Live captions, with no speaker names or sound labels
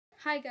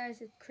Hi guys,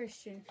 it's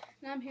Christian,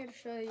 and I'm here to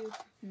show you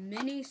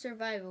mini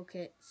survival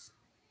kits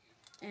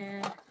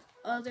and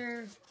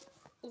other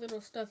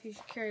little stuff you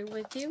should carry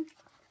with you.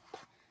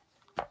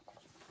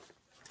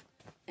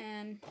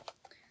 And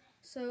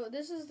so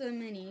this is the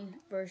mini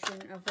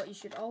version of what you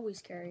should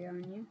always carry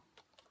on you.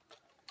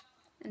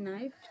 A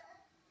knife,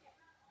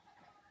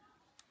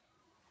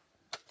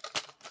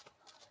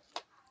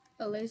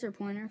 a laser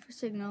pointer for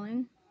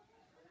signaling,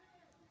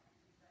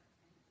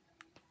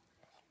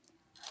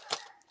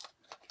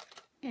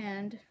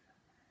 and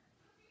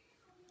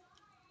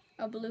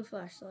a blue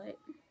flashlight.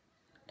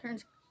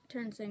 Turns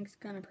things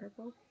kind of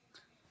purple.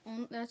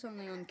 That's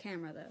only on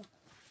camera though.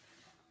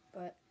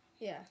 But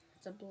yeah,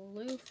 it's a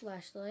blue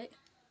flashlight.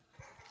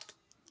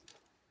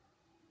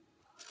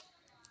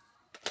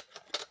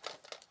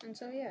 And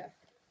so yeah,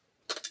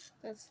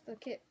 that's the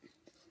kit.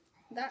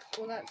 That's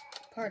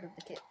part of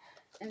the kit.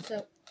 And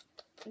so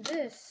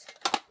this is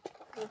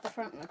what the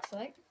front looks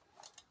like.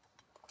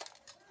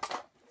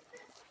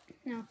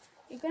 Now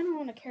you're gonna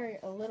want to carry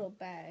a little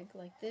bag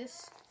like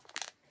this,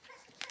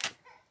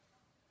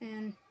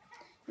 and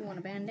you want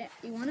a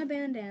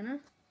bandana,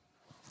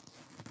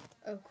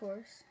 of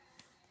course.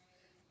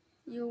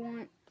 You'll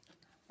want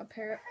a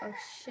pair of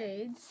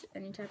shades,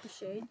 any type of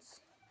shades,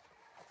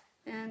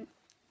 and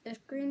this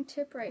green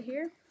tip right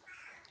here.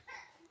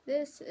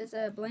 This is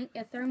a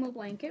thermal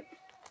blanket,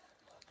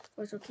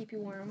 which will keep you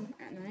warm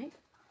at night.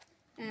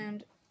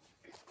 And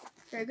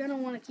you're gonna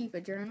want to keep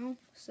a journal,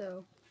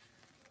 so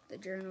the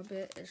journal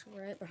bit is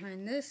right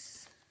behind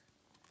this.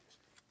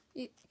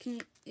 You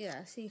can,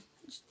 see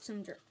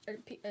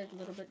a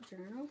little bit of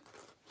journal.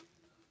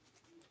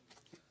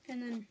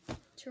 And then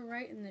to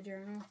write in the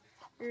journal,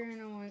 you're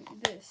gonna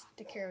want this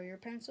to carry your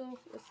pencil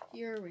with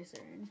your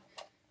eraser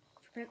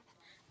in.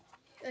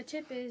 A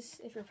tip is,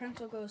 if your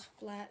pencil goes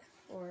flat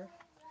or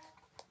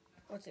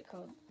what's it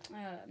called,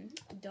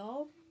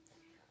 dull,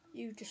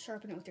 you just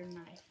sharpen it with your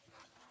knife.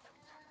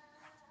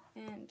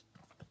 And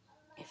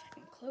if I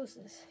can close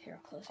this, here,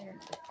 I'll close here in a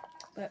bit.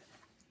 But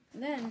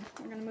then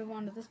we're gonna move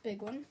on to this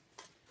big one.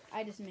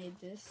 I just made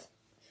this.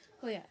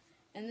 Oh yeah,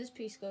 and this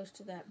piece goes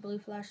to that blue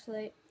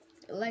flashlight.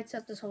 It lights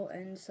up this whole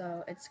end,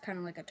 so it's kind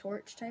of like a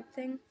torch type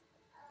thing.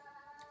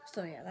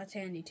 So yeah, that's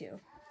handy too.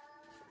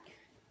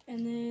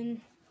 And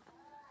then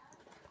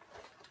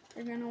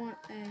you're gonna want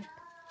a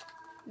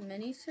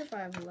mini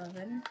survival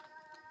oven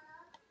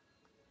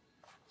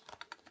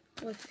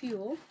with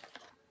fuel.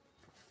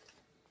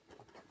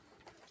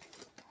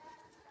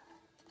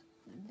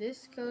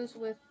 This goes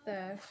with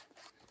the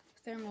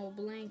thermal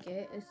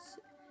blanket. It's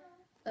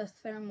a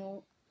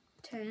thermal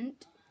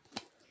tent,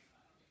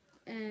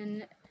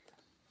 and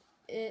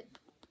it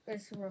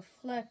is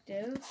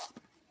reflective,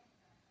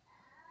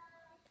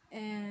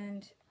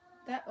 and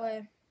that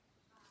way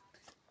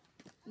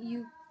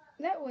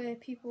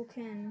people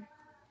can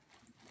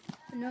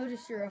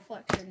notice your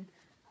reflection,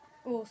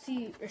 or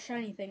see a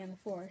shiny thing in the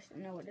forest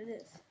and know what it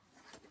is.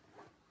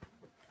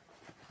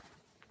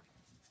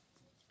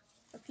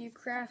 A few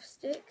craft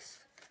sticks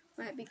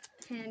might be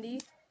handy.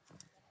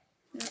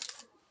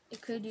 You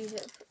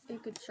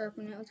could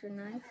sharpen it with your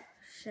knife,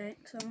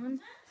 shank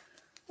someone,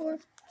 or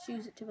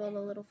use it to build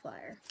a little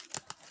fire.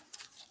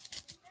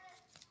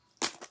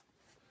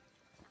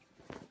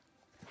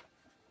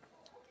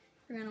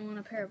 You're going to want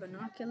a pair of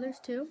binoculars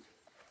too.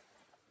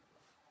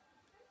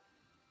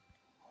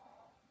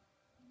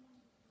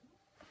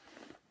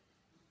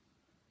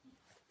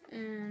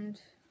 And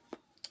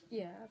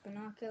yeah,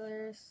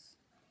 binoculars.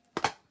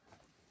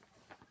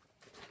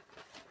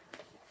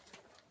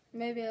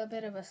 Maybe a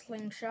bit of a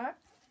slingshot.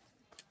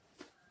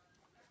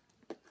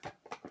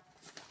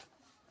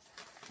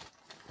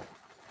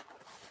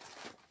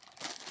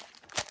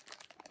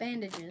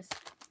 Bandages.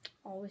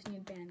 Always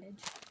need bandage.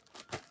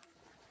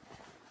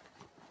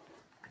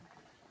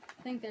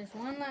 I think there's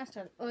one last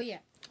time. Oh yeah.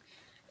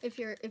 If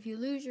you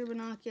lose your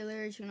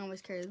binoculars, you can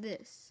always carry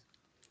this.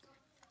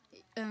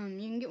 You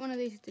can get one of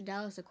these at the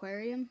Dallas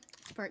Aquarium.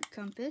 Part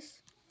compass.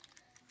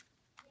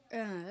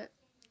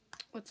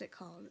 What's it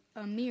called?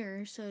 A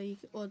mirror. So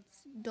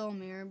it's dull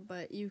mirror,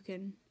 but you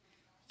can't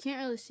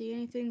really see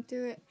anything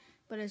through it.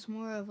 But it's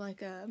more of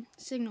like a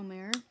signal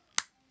mirror.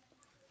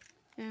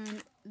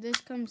 And this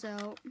comes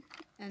out,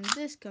 and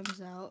this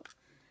comes out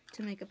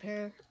to make a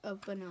pair of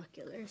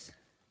binoculars.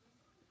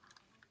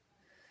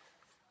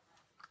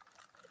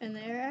 And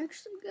they're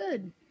actually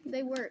good.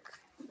 They work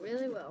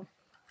really well.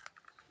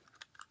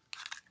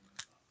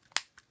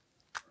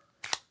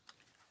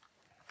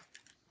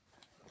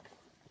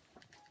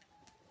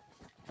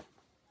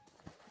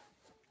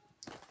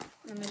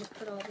 I'm going to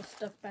put all the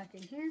stuff back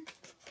in here.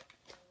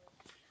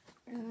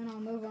 And then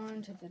I'll move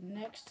on to the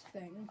next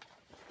thing.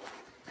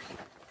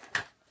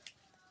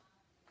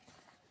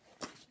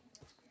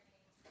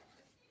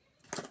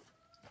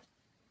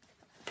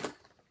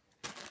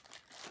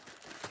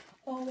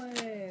 Oh,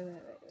 wait.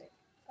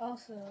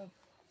 Also,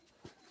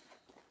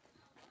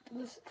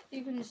 this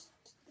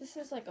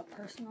is like a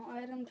personal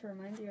item to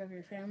remind you of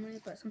your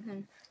family, but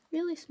something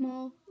really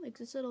small, like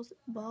this little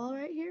ball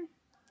right here.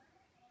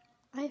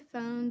 I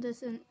found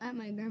this at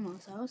my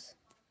grandma's house.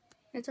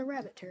 It's a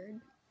rabbit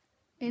turd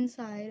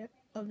inside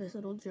of this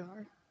little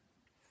jar.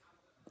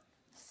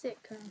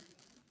 Sitka.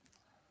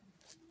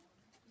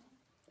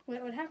 Well,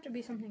 it would have to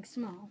be something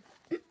small.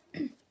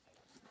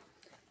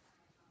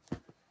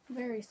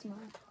 Very small.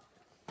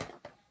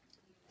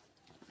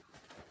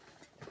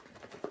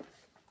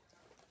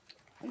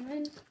 And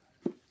then,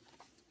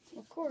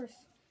 of course,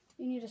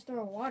 you need to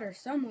store water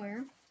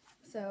somewhere.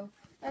 So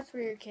that's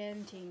where your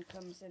canteen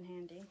comes in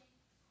handy.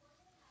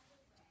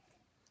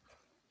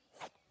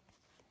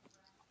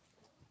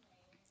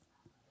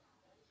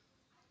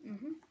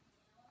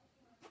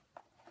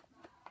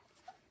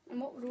 And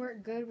what would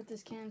work good with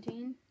this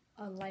canteen?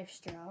 A life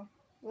straw.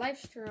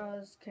 Life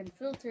straws can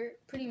filter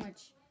pretty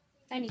much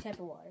any type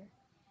of water.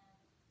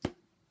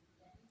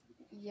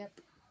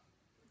 Yep.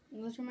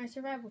 And those are my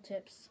survival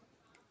tips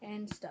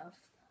and stuff.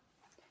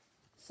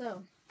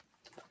 So,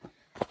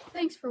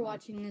 thanks for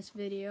watching this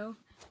video.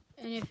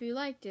 And if you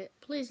liked it,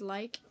 please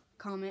like,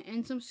 comment,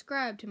 and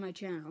subscribe to my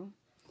channel.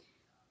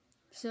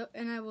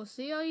 And I will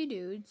see all you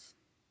dudes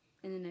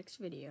in the next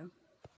video.